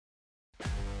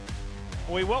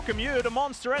We welcome you to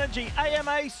Monster Energy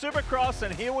AMA Supercross,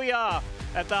 and here we are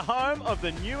at the home of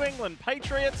the New England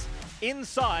Patriots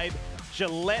inside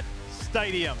Gillette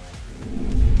Stadium.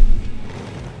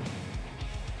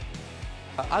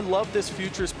 I love this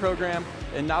Futures program,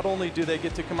 and not only do they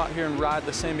get to come out here and ride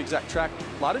the same exact track,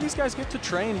 a lot of these guys get to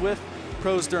train with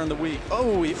pros during the week.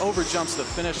 Oh, he overjumps the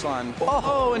finish line.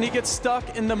 Oh, and he gets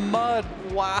stuck in the mud.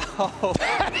 Wow.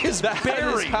 That is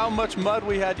how much mud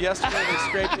we had yesterday. They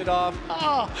scraped it off.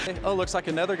 Oh, looks like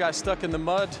another guy stuck in the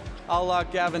mud, a la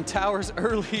Gavin Towers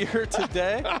earlier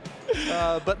today.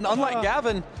 But unlike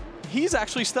Gavin, he's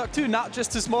actually stuck too, not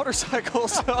just his motorcycle.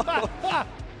 So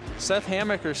Seth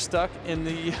Hammaker stuck in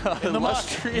the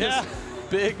illustrious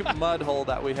big mud hole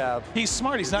that we have. He's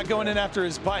smart. He's not going in after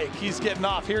his bike. He's getting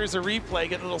off. Here's a replay,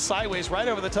 getting a little sideways right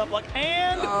over the top block,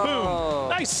 and boom.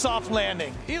 Nice soft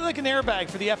landing. He's like an airbag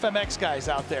for the FMX guys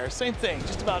out there. Same thing,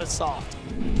 just about as soft.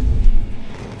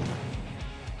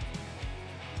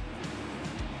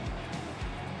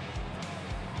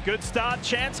 Good start,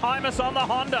 Chance Hymas on the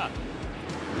Honda.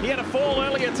 He had a fall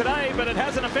earlier today, but it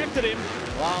hasn't affected him.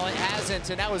 Well, it hasn't,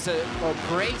 and that was a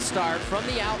great start from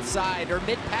the outside, or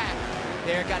mid-pack.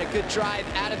 There, got a good drive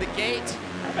out of the gate.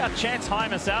 How about Chance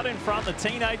Hymas out in front? The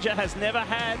teenager has never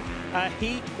had a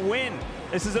heat win.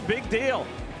 This is a big deal.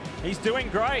 He's doing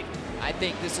great. I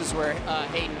think this is where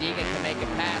Hayden Deegan can make a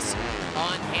pass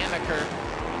on Hammaker.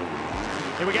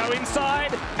 Here we go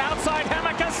inside, outside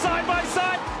Hammaker, side by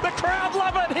side. The crowd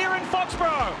love it here in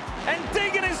Foxborough. And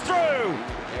Deegan is through.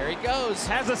 There he goes.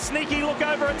 Has a sneaky look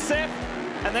over at Seth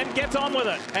and then gets on with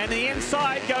it. And the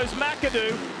inside goes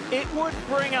McAdoo. It would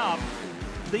bring up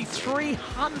the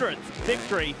 300th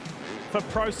victory for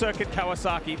Pro Circuit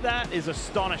Kawasaki. That is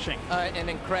astonishing. An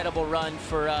incredible run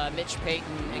for Mitch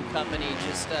Payton and company.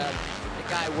 Just the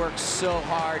guy works so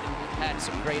hard and had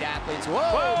some great athletes. Whoa!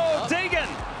 Whoa! Deegan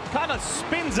kind of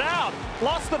spins out,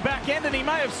 lost the back end, and he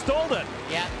may have stalled it.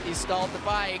 Yeah, he stalled the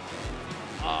bike.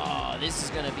 Oh, this is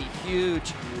going to be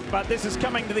huge. But this is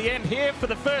coming to the end here for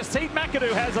the first heat.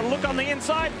 McAdoo has a look on the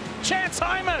inside. Chance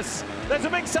Hymas. There's a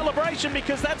big celebration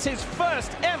because that's his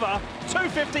first ever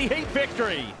 250 heat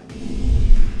victory.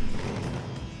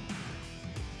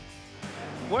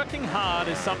 Working hard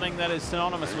is something that is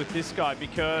synonymous with this guy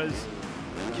because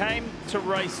he came to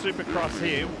race Supercross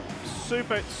here.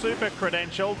 Super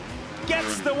credentialed.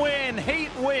 Gets the win,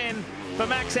 heat win for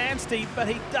Max Anstey, but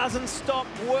he doesn't stop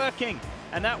working.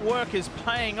 And that work is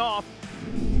paying off.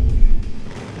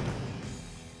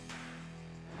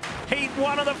 Heat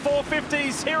one of the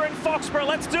 450s here in Foxborough.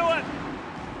 Let's do it.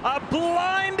 A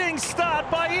blinding start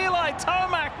by Eli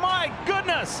Tomac. My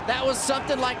goodness. That was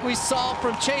something like we saw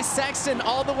from Chase Sexton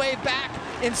all the way back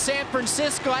in San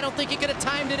Francisco. I don't think he could have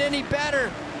timed it any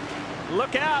better.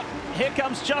 Look out. Here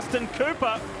comes Justin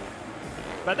Cooper.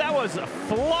 But that was a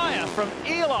flyer from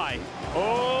Eli.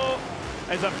 Oh,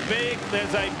 there's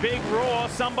a big roar.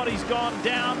 Somebody's gone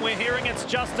down. We're hearing it's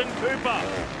Justin Cooper.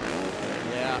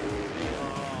 Yeah.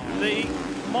 The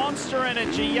Monster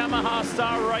Energy Yamaha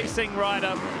Star Racing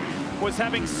rider was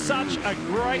having such a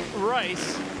great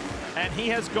race, and he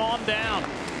has gone down.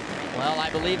 Well, I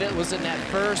believe it was in that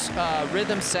first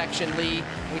rhythm section, Lee.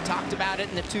 We talked about it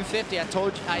in the 250. I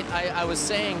told you, I was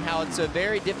saying how it's a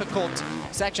very difficult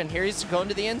section. Here he's going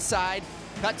to the inside,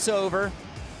 cuts over.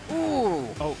 Ooh.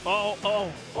 Oh.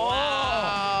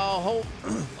 Wow.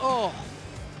 Oh.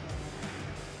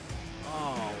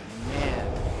 Oh,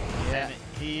 man. Yeah.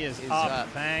 He is up,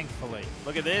 thankfully.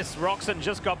 Look at this. Roxon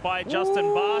just got by Justin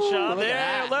Barsha.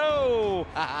 There, hello.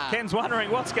 Ken's wondering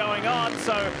what's going on.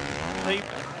 So the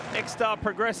X-Star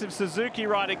Progressive Suzuki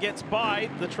rider gets by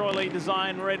the Troy Lee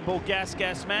Design Red Bull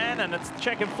Gas man, and it's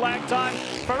checkered flag time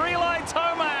for Eli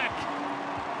Tomac.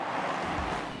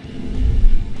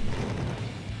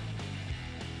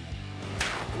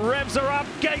 Revs are up,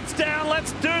 gates down,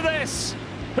 let's do this.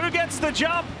 Who gets the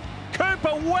jump?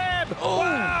 Cooper Webb. Oh.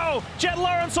 Wow! Jet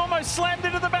Lawrence almost slammed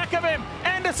into the back of him.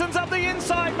 Anderson's up the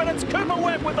inside, but it's Cooper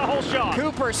Webb with the whole shot.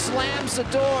 Cooper slams the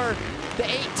door. The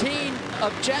 18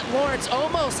 of Jet Lawrence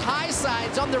almost high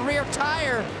sides on the rear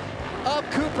tire of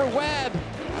Cooper Webb.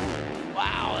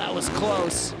 Wow, that was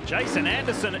close. Jason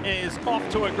Anderson is off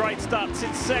to a great start.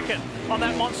 Sits second on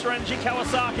that Monster Energy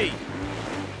Kawasaki.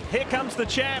 Here comes the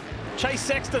champ. Chase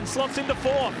Sexton slots into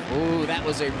fourth. Ooh, that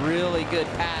was a really good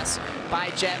pass by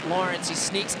Jet Lawrence. He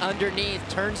sneaks underneath,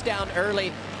 turns down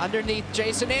early, underneath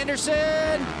Jason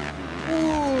Anderson.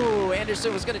 Ooh, Anderson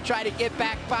Anderson was going to try to get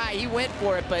back by. He went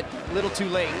for it, but a little too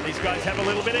late. These guys have a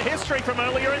little bit of history from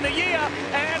earlier in the year,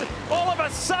 and all of a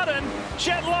sudden,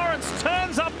 Jet Lawrence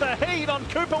turns up the heat on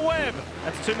Cooper Webb.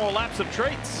 That's 2 more laps of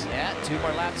treats. Yeah, 2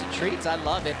 more laps of treats. I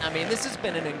love it. I mean, this has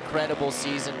been an incredible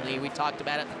season, Lee. We talked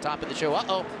about it at the top of the show.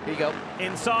 Uh-oh, here you go.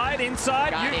 Inside, you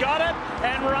got it,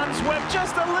 and runs Webb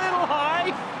just a little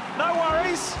high. No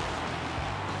worries.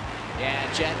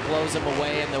 Yeah, Jet blows him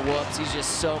away in the whoops. He's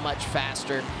just so much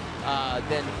faster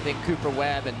than Cooper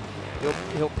Webb, and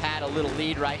he'll pad a little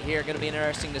lead right here. Going to be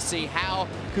interesting to see how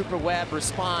Cooper Webb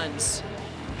responds.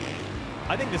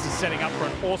 I think this is setting up for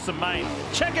an awesome main.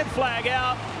 Checkered flag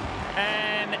out,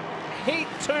 and Heat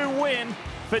 2 win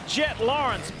for Jet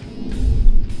Lawrence.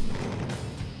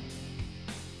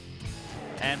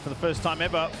 And for the first time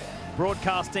ever,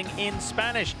 broadcasting in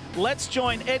Spanish. Let's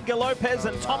join Edgar Lopez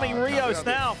and Tommy Rios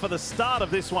now for the start of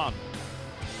this one.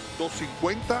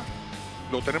 250,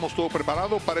 lo tenemos todo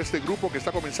preparado para este grupo que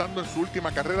está comenzando en su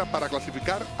última carrera para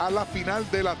clasificar a la final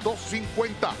de las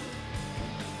 250.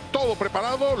 Todo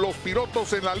preparado, los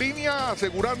pilotos en la línea,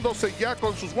 asegurándose ya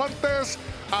con sus guantes,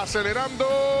 acelerando.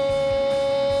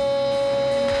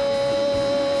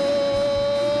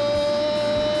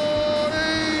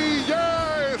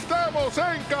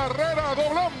 En carrera,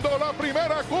 doblando la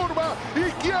primera curva.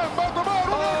 ¿Y quién va a tomar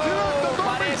un accidente?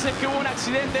 Parece que hubo un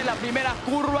accidente en la primera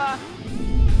curva.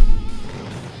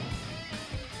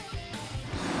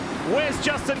 Where's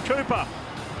Justin Cooper?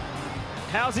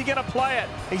 How's he going to play it?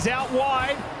 He's out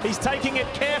wide. He's taking it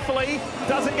carefully.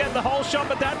 Doesn't get the whole shot,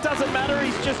 but that doesn't matter.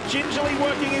 He's just gingerly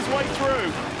working his way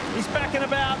through. He's back in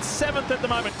about 7th at the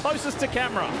moment, closest to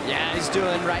camera. Yeah, he's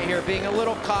doing right here, being a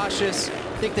little cautious.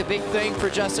 I think the big thing for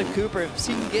Justin Cooper, if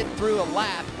he can get through a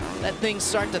lap, that thing's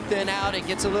starting to thin out and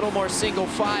gets a little more single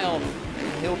file.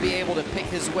 He'll be able to pick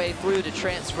his way through to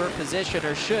transfer position,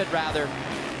 or should rather.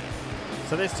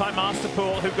 So this time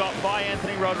Masterpool, who got by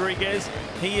Anthony Rodriguez,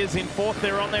 he is in 4th.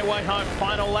 They're on their way home,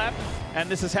 final lap. And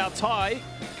this is how Ty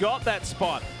got that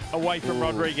spot away from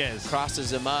Rodriguez.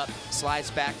 Crosses him up, slides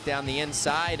back down the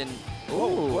inside, and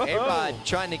Whoa. A-Rod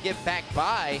trying to get back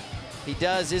by. He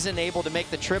isn't able to make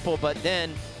the triple, but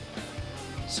then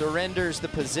surrenders the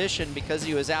position because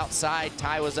he was outside.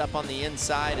 Ty was up on the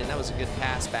inside, and that was a good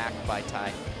pass back by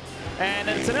Ty. And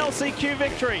it's an LCQ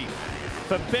victory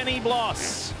for Benny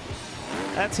Bloss.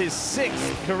 That's his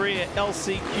 6th career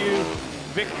LCQ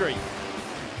victory.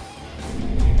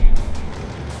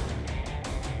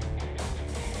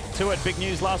 At big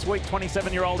news last week,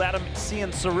 27-year-old Adam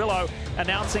Cianciarillo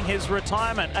announcing his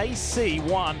retirement. AC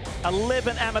won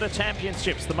 11 amateur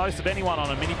championships, the most of anyone on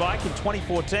a mini bike in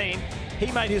 2014.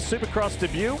 He made his Supercross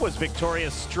debut, was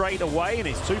victorious straight away in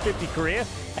his 250 career,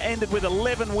 ended with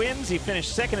 11 wins. He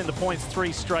finished 2nd in the points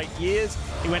 3 straight years.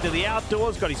 He went to the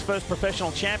outdoors, got his first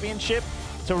professional championship.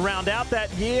 To round out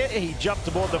that year, he jumped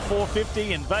aboard the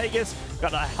 450 in Vegas,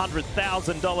 got a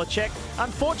 $100,000 check.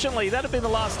 Unfortunately, that had been the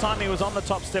last time he was on the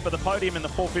top step of the podium in the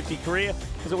 450 career,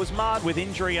 because it was marred with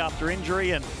injury after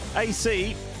injury, and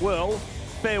AC will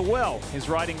farewell his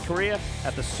riding career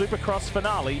at the Supercross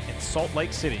finale in Salt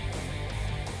Lake City.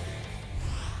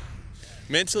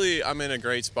 Mentally, I'm in a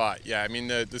great spot. Yeah, I mean,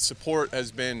 the support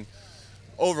has been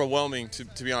overwhelming,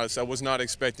 to be honest. I was not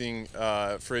expecting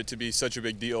for it to be such a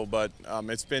big deal, but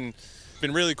it's been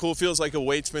really cool. Feels like a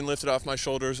weight's been lifted off my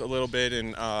shoulders a little bit,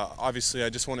 and obviously I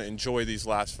just want to enjoy these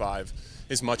last 5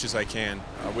 as much as I can.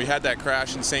 We had that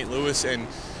crash in St. Louis, and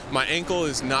my ankle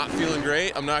is not feeling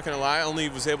great. I'm not going to lie. I only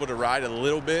was able to ride a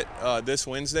little bit this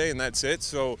Wednesday, and that's it.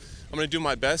 So I'm going to do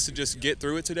my best to just get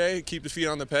through it today, keep the feet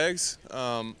on the pegs.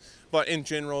 But in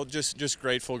general, just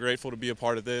grateful to be a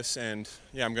part of this, and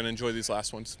yeah, I'm going to enjoy these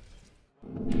last ones.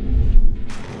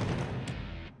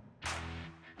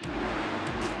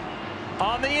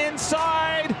 On the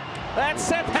inside, that's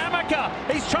Sepp Hammaker.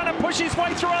 He's trying to push his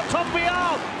way through on top of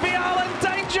Vial. Vial in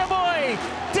danger, boy.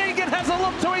 Deegan has a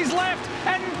look to his left,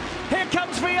 and here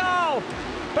comes Vial.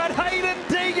 But Hayden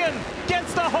Deegan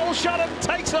gets the whole shot and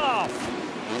takes off.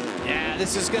 Yeah,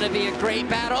 this is going to be a great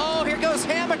battle. Oh, here goes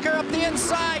Hammaker up the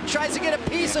inside. Tries to get a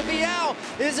piece of Vial.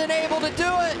 Isn't able to do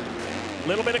it.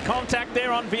 Little bit of contact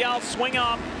there on Vial's swing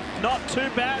arm. Not too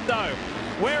bad, though.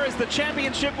 Where is the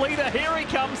championship leader? Here he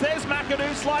comes. There's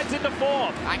McAdoo, slides into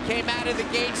 4th. I came out of the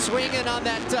gate swinging on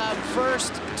that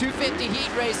first 250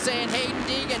 heat race saying Hayden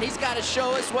Deegan, he's got to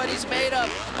show us what he's made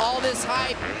of. All this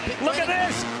hype. Look at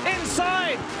this.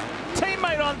 Inside.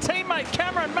 Teammate on teammate.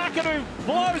 Cameron McAdoo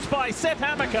blows by Sepp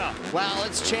Hammaker. Well,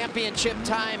 it's championship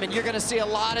time, and you're going to see a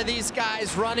lot of these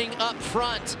guys running up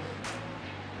front.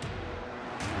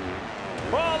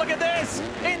 Oh, look at this.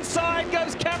 Inside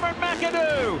goes Cameron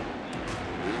McAdoo.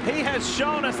 He has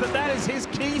shown us that that is his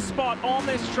key spot on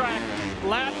this track,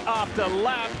 lap after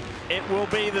lap. It will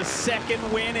be the second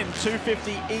win in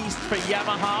 250 East for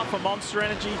Yamaha, for Monster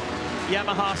Energy,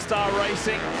 Yamaha Star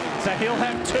Racing. So he'll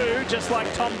have 2, just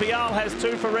like Tom Vial has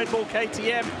 2 for Red Bull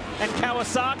KTM, and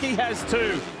Kawasaki has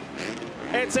 2.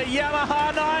 It's a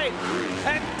Yamaha night,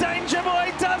 and Danger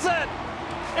Boy does it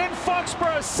in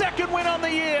Foxborough, second win on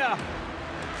the year.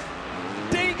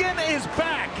 Deegan is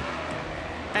back,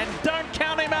 and don't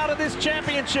count him out of this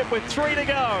championship with 3 to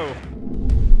go.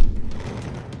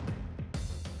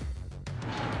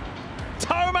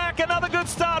 Tomac, another good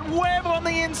start. Webb on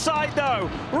the inside though.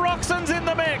 Roxon's in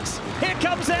the mix. Here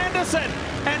comes Anderson,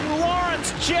 and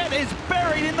Lawrence Jett is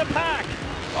buried in the pack.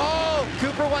 Oh,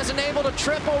 Cooper wasn't able to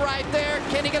triple right there.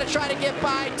 Kenny gonna try to get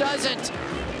by, doesn't.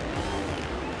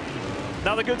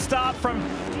 Another good start from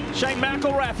Shane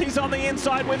McElrath. He's on the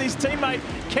inside with his teammate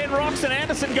Ken Roxon.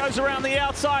 Anderson goes around the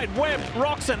outside. Webb,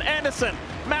 Roxon, Anderson,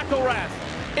 McElrath.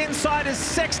 Inside is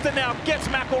Sexton now, gets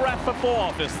McElrath for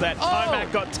 4th. Just that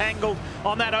Tomac got tangled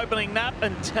on that opening lap,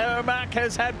 and Tomac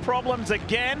has had problems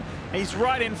again. He's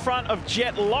right in front of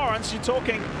Jett Lawrence. You're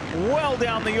talking well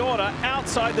down the order,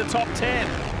 outside the top 10.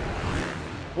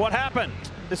 What happened?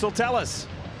 This will tell us.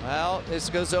 Well, this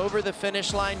goes over the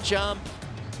finish line jump.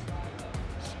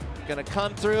 Gonna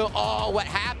come through. Oh, what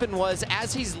happened was,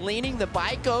 as he's leaning the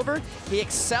bike over, he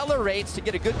accelerates to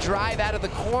get a good drive out of the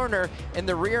corner, and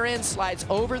the rear end slides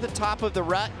over the top of the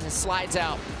rut and it slides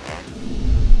out.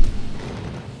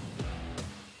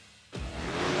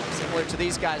 Similar to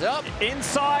these guys. Up.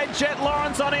 Inside, Jett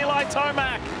Lawrence on Eli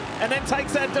Tomac, and then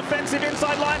takes that defensive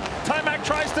inside line. Tomac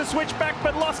tries to switch back,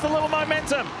 but lost a little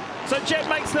momentum. So Jett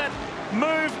makes that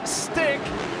move stick,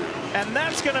 and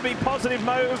that's going to be positive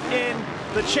move in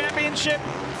the championship.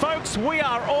 Folks, we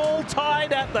are all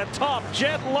tied at the top.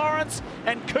 Jett Lawrence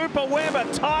and Cooper Webb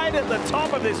are tied at the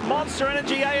top of this Monster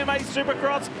Energy AMA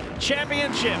Supercross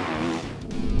Championship.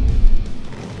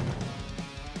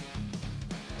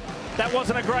 That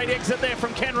wasn't a great exit there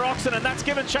from Ken Roxon, and that's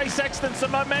given Chase Sexton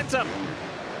some momentum.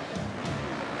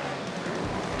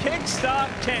 Kickstart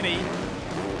Kenny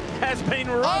has been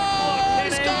roadblocked.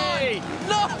 He's gone.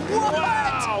 No, what?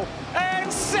 Wow.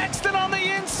 And Sexton on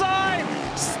the inside.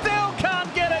 Still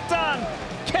can't get it done.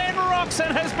 Ken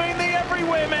Roxon has been the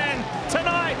everywhere man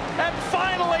tonight. And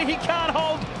finally, he can't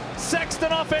hold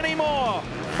Sexton off anymore.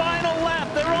 Final lap.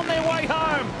 They're on their way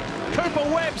home.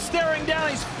 Cooper Webb staring down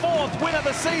his 4th win of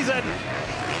the season.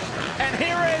 And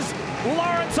here is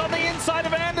Lawrence on the inside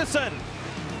of Anderson.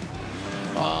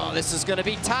 Oh, this is going to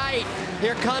be tight.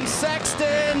 Here comes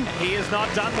Sexton. He is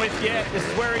not done with yet. This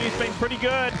is where he's been pretty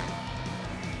good.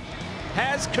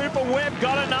 Has Cooper Webb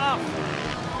got enough?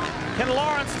 Can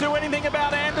Lawrence do anything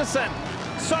about Anderson?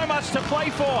 So much to play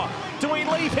for. Do we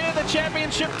leave here the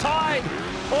championship tied?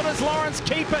 Or does Lawrence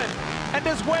keep it? And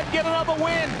does Webb get another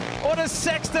win? Or does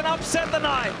Sexton upset the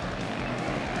night?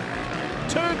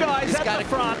 2 guys at the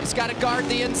front. He's got to guard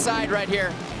the inside right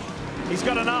here. He's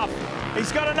got enough.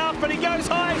 He's got enough, but he goes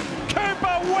high.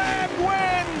 Cooper Webb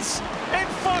wins in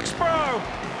Foxborough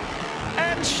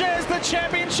and shares the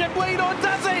championship lead, or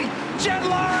does he? Jett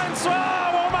Lawrence,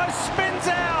 almost spins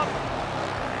out.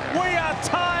 We are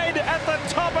tied at the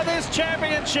top of this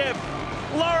championship.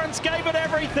 Lawrence gave it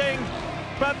everything,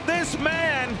 but this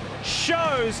man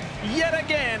shows yet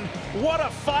again what a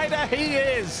fighter he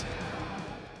is.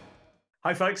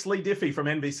 Hi folks, Lee Diffie from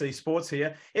NBC Sports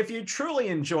here. If you truly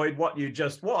enjoyed what you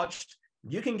just watched,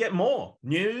 you can get more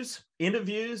news,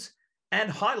 interviews, and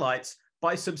highlights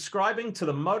by subscribing to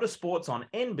the Motorsports on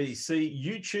NBC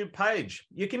YouTube page.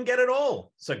 You can get it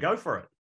all, so go for it.